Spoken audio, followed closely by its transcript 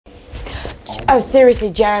Oh, seriously,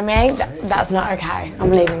 Jeremy? That's not okay. I'm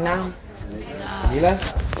leaving now. You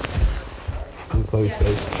left? I'm Chloe's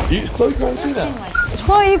face. You Chloe crying too now?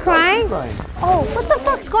 Chloe, are you crying? Oh, what the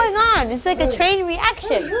fuck's going on? It's like a chain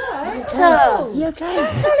reaction. You okay?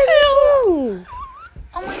 Oh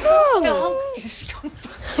my god!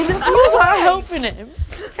 You were helping him.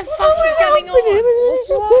 What the fuck is going on? He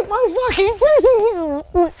just took my fucking dressing gown.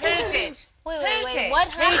 Who did? Wait, what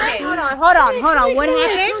happened? Hold on. What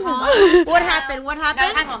happened? What happened?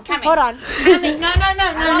 No, hang on, Cami. Hold on. Cami, no,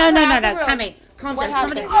 Cami. Calm down.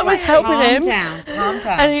 Somebody, I was helping him. Calm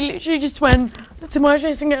down. And he literally just went to my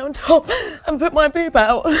dressing gown top and put my boob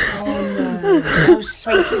out. Oh,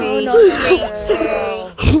 sweetie,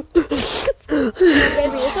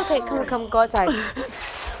 Baby, it's okay. Come, go outside.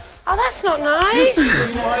 Oh, that's not nice.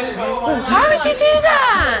 Why would you do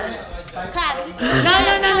that? No,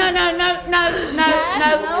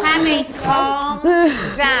 Cami, calm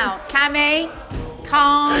down. Cami,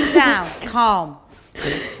 calm down. Calm.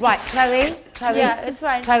 Right, Chloe. Yeah, it's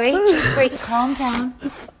fine. Chloe, just breathe. Calm down.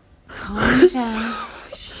 Calm down.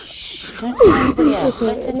 Shh. Don't tell anybody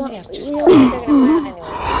else. Just calm down. I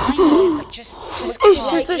know, but just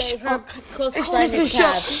It's just a shock. It's just a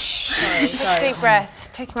shock. Sorry. Deep breath.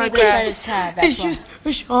 Take a deep breath. It's just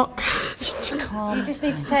a shock. You just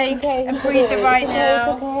need to take and breathe it right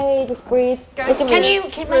now. It's okay, just breathe. Can you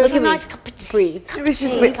make a nice cup of tea? Breathe. It was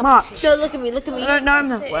just a bit much. No, look at me. I don't know him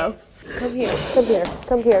that well. Come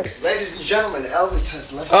here. Ladies and gentlemen, Elvis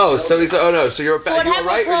has left. Oh, so he's so you're back. You're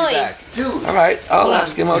right or you back? Dude. All right, I'll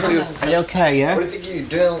ask him. I'll do. Are you okay? Yeah. What do you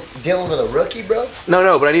think you're dealing with a rookie, bro?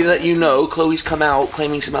 No, but I need to let you know. Chloe's come out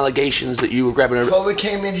claiming some allegations that you were grabbing her. Chloe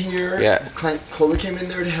came in here. Yeah. Chloe came in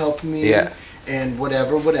there to help me. Yeah. And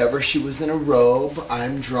whatever. She was in a robe.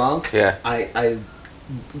 I'm drunk. Yeah. I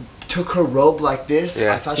took her robe like this.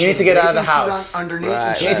 Yeah. I thought You need to get out of the house. Underneath.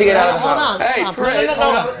 Right. You need to get out of the house. Hey, Perez.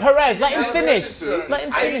 No, Perez, let him finish. Let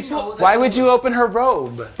him finish. Why would you open her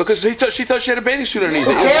robe? Because she thought she had a bathing suit underneath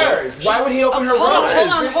it. Who cares? Why would he open her robe?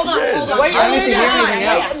 Hold on. Wait, I don't need to hear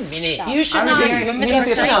anything else. You should not. You need to get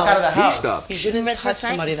the fuck out of the house. You shouldn't touch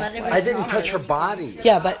somebody that way. I didn't touch her body.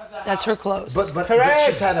 Yeah, but that's her clothes. But Perez.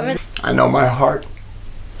 she's had a... I know my heart.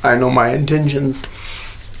 I know my intentions.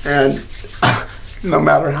 And no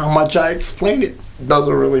matter how much I explain it,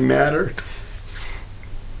 doesn't really matter.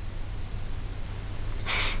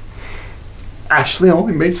 Ashley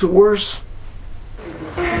only makes it worse.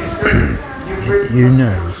 You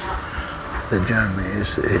know that Jeremy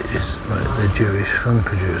is like the Jewish film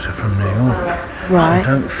producer from New York. Right. So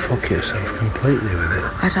don't fuck yourself completely with it.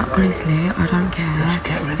 I don't care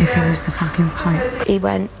if it was the fucking Pope. He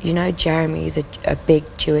went, you know, Jeremy's a big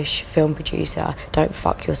Jewish film producer. Don't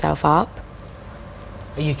fuck yourself up.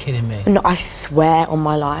 Are you kidding me? No, I swear on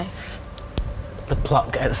my life. The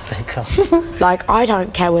plot gets thicker. Like, I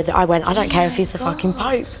don't care whether I don't care if he's the fucking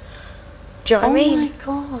Pope. Do you know what I mean?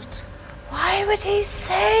 Oh my God. Why would he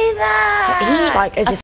say that? He, like, as if